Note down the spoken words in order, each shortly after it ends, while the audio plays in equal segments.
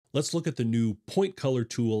Let's look at the new point color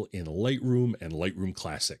tool in Lightroom and Lightroom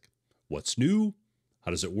Classic. What's new?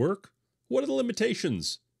 How does it work? What are the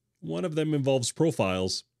limitations? One of them involves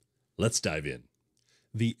profiles. Let's dive in.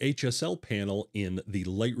 The HSL panel in the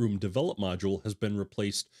Lightroom Develop module has been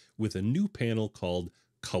replaced with a new panel called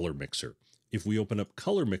Color Mixer. If we open up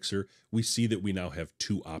Color Mixer, we see that we now have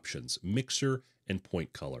two options, Mixer and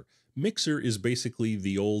Point Color. Mixer is basically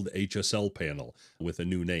the old HSL panel with a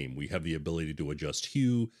new name. We have the ability to adjust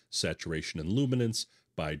hue, saturation, and luminance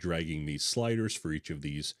by dragging these sliders for each of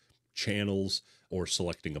these channels or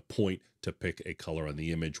selecting a point to pick a color on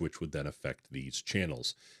the image, which would then affect these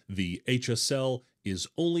channels. The HSL is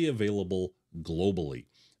only available globally.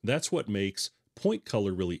 That's what makes point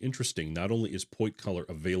color really interesting. Not only is point color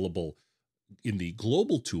available in the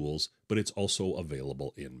global tools, but it's also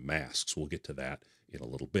available in masks. We'll get to that in a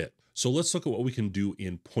little bit. So let's look at what we can do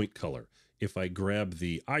in point color. If I grab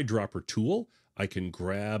the eyedropper tool, I can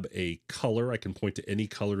grab a color. I can point to any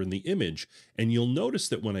color in the image. And you'll notice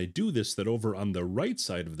that when I do this, that over on the right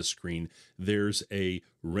side of the screen, there's a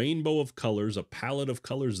rainbow of colors, a palette of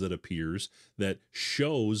colors that appears that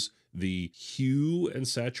shows the hue and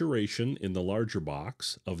saturation in the larger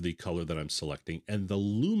box of the color that I'm selecting and the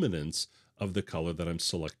luminance of the color that I'm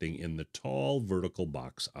selecting in the tall vertical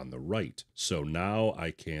box on the right. So now I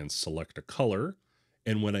can select a color.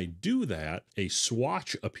 And when I do that, a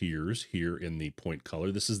swatch appears here in the point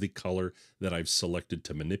color. This is the color that I've selected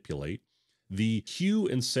to manipulate. The hue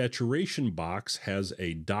and saturation box has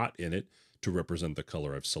a dot in it to represent the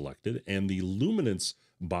color I've selected. And the luminance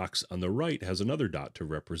box on the right has another dot to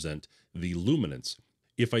represent the luminance.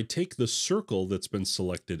 If I take the circle that's been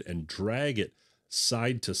selected and drag it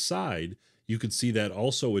side to side, you can see that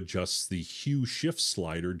also adjusts the hue shift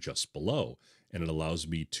slider just below, and it allows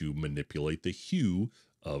me to manipulate the hue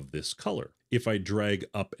of this color. If I drag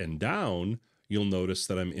up and down, you'll notice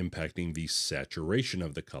that I'm impacting the saturation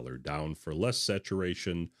of the color, down for less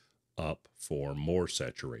saturation, up for more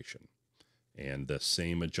saturation. And the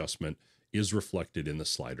same adjustment is reflected in the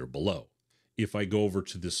slider below. If I go over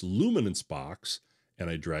to this luminance box and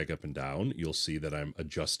I drag up and down, you'll see that I'm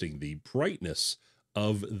adjusting the brightness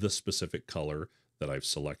of the specific color that I've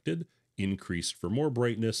selected, increased for more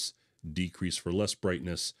brightness, decrease for less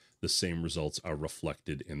brightness. The same results are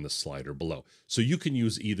reflected in the slider below. So you can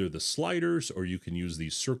use either the sliders or you can use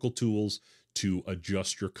these circle tools to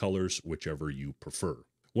adjust your colors, whichever you prefer.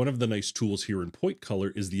 One of the nice tools here in point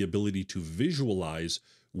color is the ability to visualize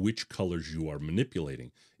which colors you are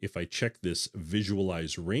manipulating. If I check this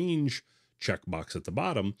visualize range checkbox at the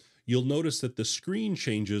bottom, you'll notice that the screen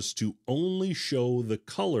changes to only show the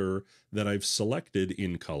color that I've selected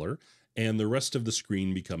in color, and the rest of the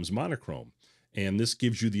screen becomes monochrome. And this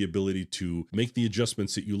gives you the ability to make the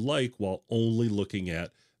adjustments that you like while only looking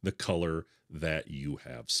at the color that you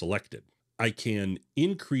have selected. I can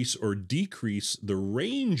increase or decrease the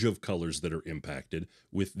range of colors that are impacted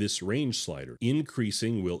with this range slider.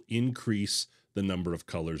 Increasing will increase the number of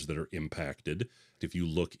colors that are impacted. If you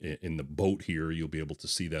look in the boat here, you'll be able to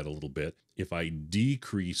see that a little bit. If I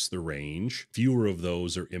decrease the range, fewer of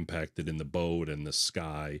those are impacted in the boat and the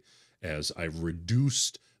sky, as I've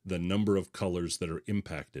reduced the number of colors that are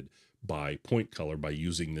impacted by point color by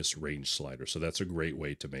using this range slider. So that's a great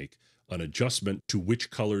way to make an adjustment to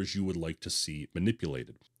which colors you would like to see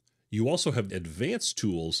manipulated. You also have advanced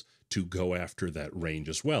tools to go after that range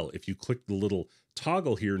as well. If you click the little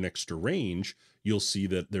toggle here next to range, you'll see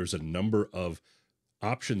that there's a number of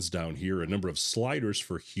options down here, a number of sliders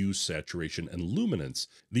for hue, saturation, and luminance.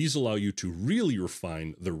 These allow you to really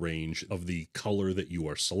refine the range of the color that you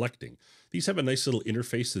are selecting. These have a nice little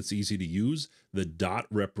interface that's easy to use. The dot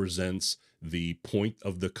represents the point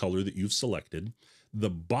of the color that you've selected. The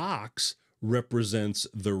box represents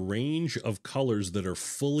the range of colors that are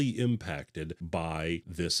fully impacted by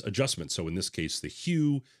this adjustment. So in this case, the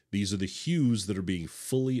hue, these are the hues that are being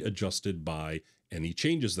fully adjusted by any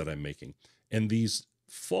changes that I'm making. And these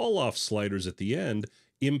fall off sliders at the end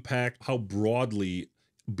impact how broadly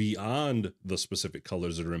beyond the specific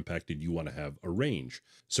colors that are impacted you want to have a range.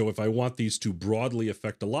 So if I want these to broadly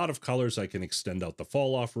affect a lot of colors, I can extend out the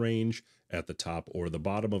fall off range at the top or the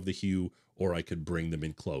bottom of the hue, or I could bring them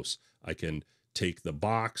in close. I can take the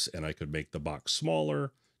box and I could make the box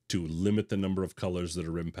smaller to limit the number of colors that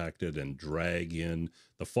are impacted and drag in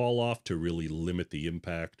the fall off to really limit the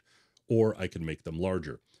impact, or I can make them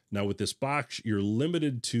larger. Now with this box, you're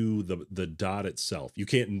limited to the dot itself. You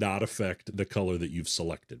can't not affect the color that you've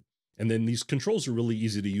selected. And then these controls are really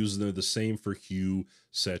easy to use, and they're the same for hue,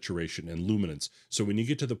 saturation, and luminance. So when you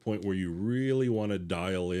get to the point where you really want to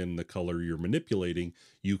dial in the color you're manipulating,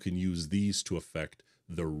 you can use these to affect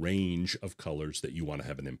the range of colors that you want to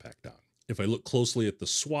have an impact on. If I look closely at the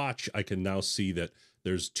swatch, I can now see that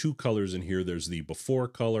there's two colors in here. There's the before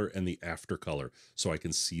color and the after color. So I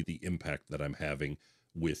can see the impact that I'm having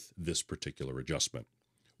with this particular adjustment.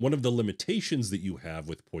 One of the limitations that you have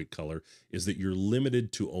with point color is that you're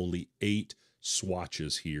limited to only 8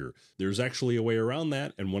 swatches here. There's actually a way around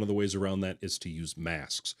that, and one of the ways around that is to use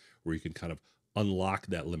masks, where you can kind of unlock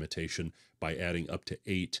that limitation by adding up to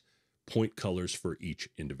 8 point colors for each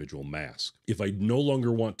individual mask. If I no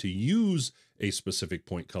longer want to use a specific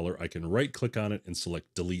point color, I can right click on it and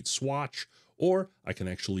select delete swatch, or I can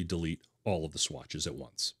actually delete all of the swatches at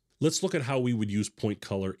once. Let's look at how we would use point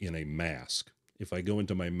color in a mask. If I go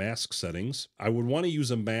into my mask settings, I would want to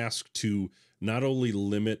use a mask to not only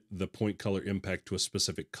limit the point color impact to a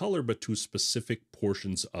specific color, but to specific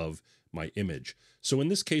portions of my image. So in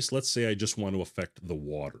this case, let's say I just want to affect the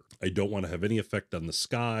water. I don't want to have any effect on the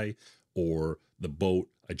sky or the boat.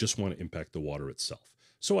 I just want to impact the water itself.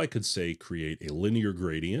 So I could say create a linear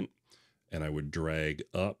gradient, and I would drag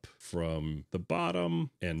up from the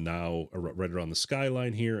bottom and now right around the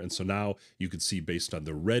skyline here. And so now you can see based on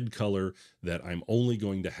the red color that I'm only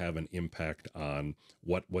going to have an impact on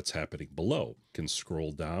what's happening below. I can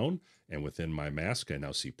scroll down, and within my mask, I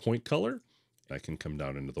now see point color. I can come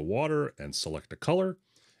down into the water and select a color,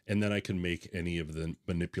 and then I can make any of the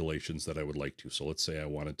manipulations that I would like to. So let's say I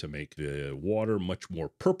wanted to make the water much more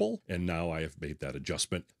purple, and now I have made that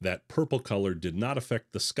adjustment. That purple color did not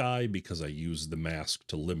affect the sky because I used the mask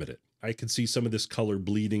to limit it. I can see some of this color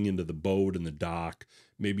bleeding into the boat and the dock.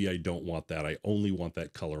 Maybe I don't want that. I only want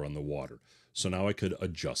that color on the water. So now I could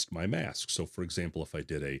adjust my mask. So for example, if I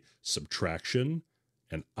did a subtraction,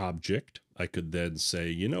 an object, I could then say,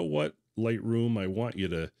 you know what, Lightroom, I want you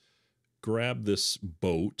to grab this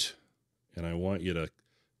boat and I want you to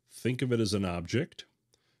think of it as an object,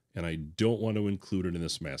 and I don't want to include it in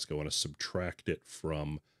this mask. I want to subtract it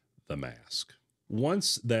from the mask.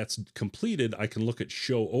 Once that's completed, I can look at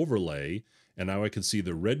show overlay, and now I can see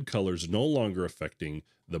the red colors no longer affecting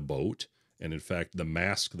the boat. And in fact, the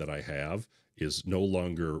mask that I have is no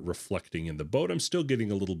longer reflecting in the boat. I'm still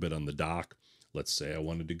getting a little bit on the dock. Let's say I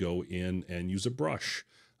wanted to go in and use a brush.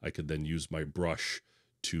 I could then use my brush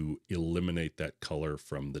to eliminate that color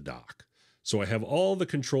from the dock. So I have all the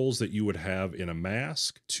controls that you would have in a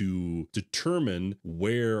mask to determine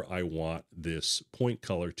where I want this point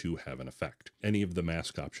color to have an effect, any of the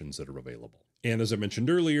mask options that are available. And as I mentioned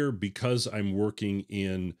earlier, because I'm working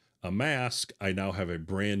in a mask, I now have a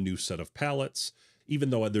brand new set of palettes. Even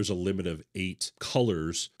though there's a limit of 8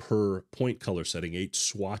 colors per point color setting, 8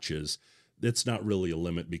 swatches, it's not really a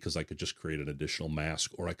limit because I could just create an additional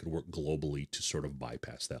mask, or I could work globally to sort of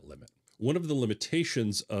bypass that limit. One of the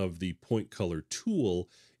limitations of the point color tool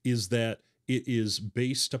is that it is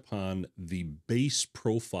based upon the base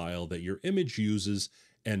profile that your image uses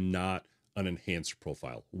and not an enhanced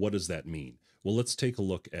profile. What does that mean? Well, let's take a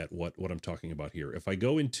look at what I'm talking about here. If I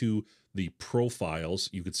go into the profiles,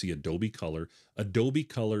 you can see Adobe Color. Adobe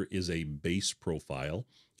Color is a base profile.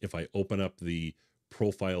 If I open up the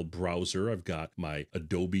profile browser, I've got my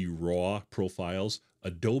Adobe Raw profiles.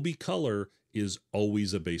 Adobe Color is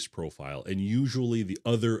always a base profile, and usually the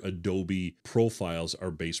other Adobe profiles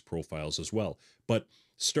are base profiles as well. But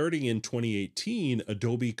starting in 2018,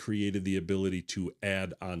 Adobe created the ability to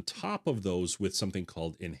add on top of those with something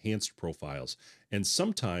called enhanced profiles. And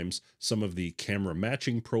sometimes some of the camera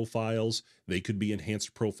matching profiles, they could be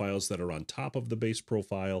enhanced profiles that are on top of the base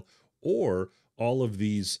profile, or all of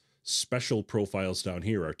these special profiles down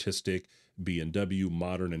here, artistic, B&W,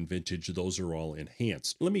 modern, and vintage, those are all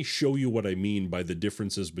enhanced. Let me show you what I mean by the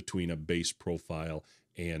differences between a base profile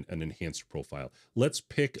and an enhanced profile. Let's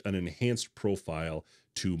pick an enhanced profile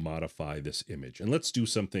to modify this image. And let's do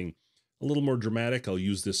something a little more dramatic. I'll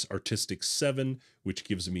use this Artistic 7, which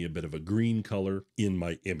gives me a bit of a green color in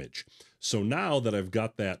my image. So now that I've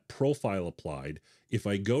got that profile applied, if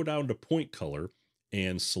I go down to point color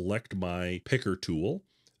and select my picker tool,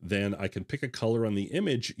 then I can pick a color on the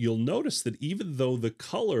image. You'll notice that even though the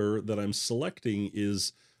color that I'm selecting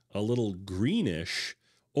is a little greenish,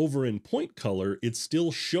 over in point color, it's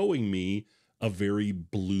still showing me a very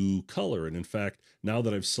blue color. And in fact, now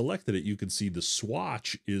that I've selected it, you can see the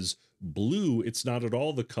swatch is blue. It's not at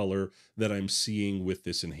all the color that I'm seeing with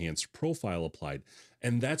this enhanced profile applied.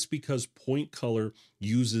 And that's because point color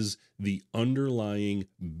uses the underlying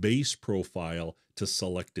base profile to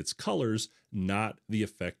select its colors, not the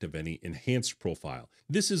effect of any enhanced profile.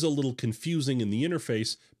 This is a little confusing in the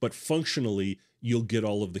interface, but functionally, you'll get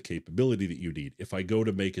all of the capability that you need. If I go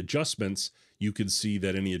to make adjustments, you can see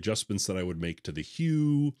that any adjustments that I would make to the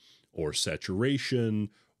hue or saturation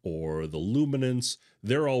or the luminance,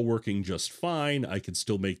 they're all working just fine. I can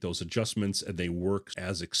still make those adjustments and they work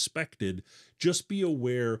as expected. Just be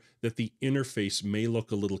aware that the interface may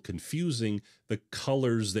look a little confusing. The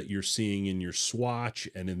colors that you're seeing in your swatch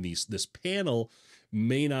and in this panel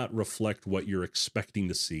may not reflect what you're expecting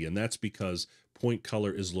to see. And that's because point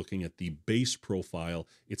color is looking at the base profile.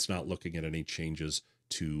 It's not looking at any changes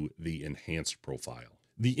to the enhanced profile.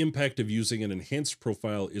 The impact of using an enhanced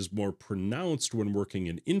profile is more pronounced when working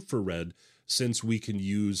in infrared, since we can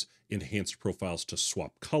use enhanced profiles to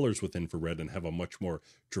swap colors with infrared and have a much more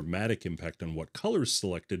dramatic impact on what color is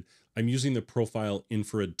selected. I'm using the profile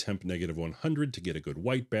infrared temp -100 to get a good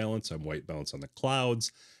white balance. I'm white balance on the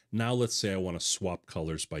clouds. Now let's say I want to swap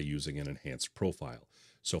colors by using an enhanced profile.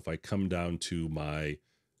 So if I come down to my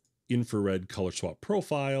infrared color swap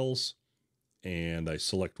profiles, and I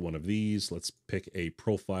select one of these. Let's pick a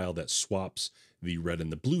profile that swaps the red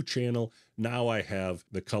and the blue channel. Now I have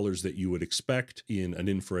the colors that you would expect in an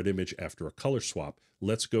infrared image after a color swap.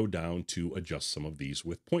 Let's go down to adjust some of these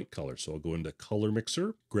with point color. So I'll go into color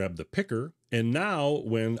mixer, grab the picker. And now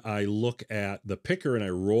when I look at the picker and I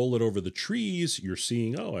roll it over the trees, you're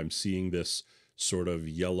seeing, oh, I'm seeing this sort of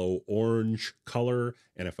yellow orange color.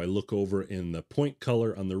 And if I look over in the point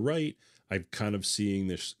color on the right, I'm kind of seeing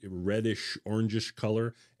this reddish orangish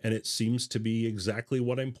color, and it seems to be exactly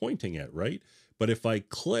what I'm pointing at, right? But if I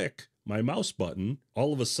click my mouse button,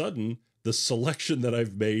 all of a sudden, the selection that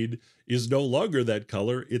I've made is no longer that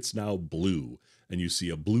color, it's now blue. And you see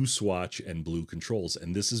a blue swatch and blue controls.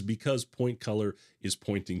 And this is because point color is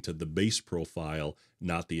pointing to the base profile,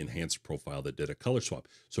 not the enhanced profile that did a color swap.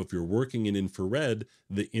 So if you're working in infrared,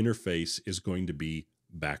 the interface is going to be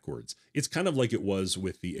backwards. It's kind of like it was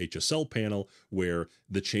with the HSL panel, where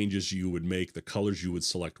the changes you would make, the colors you would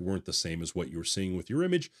select weren't the same as what you were seeing with your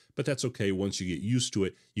image, but that's okay. Once you get used to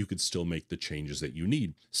it, you could still make the changes that you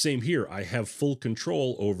need. Same here. I have full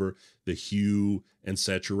control over the hue and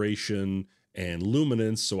saturation and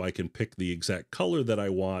luminance, so I can pick the exact color that I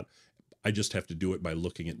want. I just have to do it by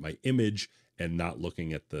looking at my image and not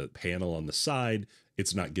looking at the panel on the side.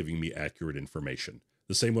 It's not giving me accurate information.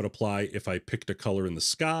 The same would apply if I picked a color in the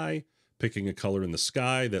sky. Picking a color in the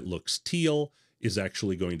sky that looks teal is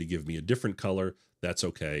actually going to give me a different color. That's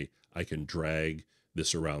okay. I can drag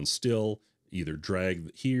this around still, either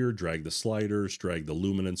drag here, drag the sliders, drag the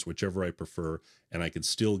luminance, whichever I prefer, and I can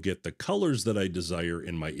still get the colors that I desire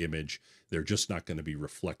in my image. They're just not going to be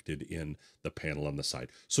reflected in the panel on the side.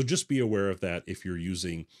 So just be aware of that if you're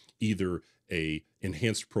using either a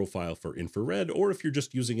enhanced profile for infrared, or if you're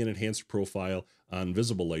just using an enhanced profile on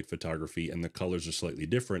visible light photography and the colors are slightly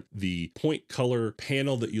different, the point color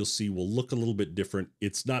panel that you'll see will look a little bit different.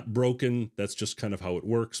 It's not broken. That's just kind of how it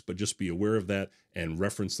works, but just be aware of that and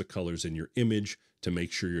reference the colors in your image to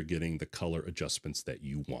make sure you're getting the color adjustments that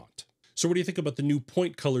you want. So what do you think about the new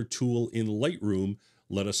point color tool in Lightroom?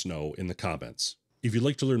 Let us know in the comments. If you'd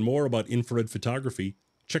like to learn more about infrared photography,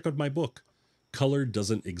 check out my book, Color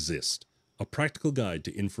Doesn't Exist: A Practical Guide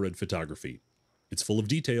to Infrared Photography. It's full of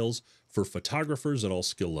details for photographers at all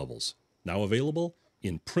skill levels. Now available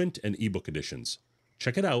in print and ebook editions.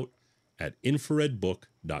 Check it out at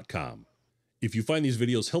infraredbook.com. If you find these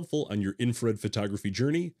videos helpful on your infrared photography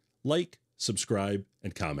journey, like, subscribe,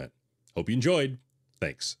 and comment. Hope you enjoyed.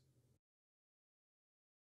 Thanks.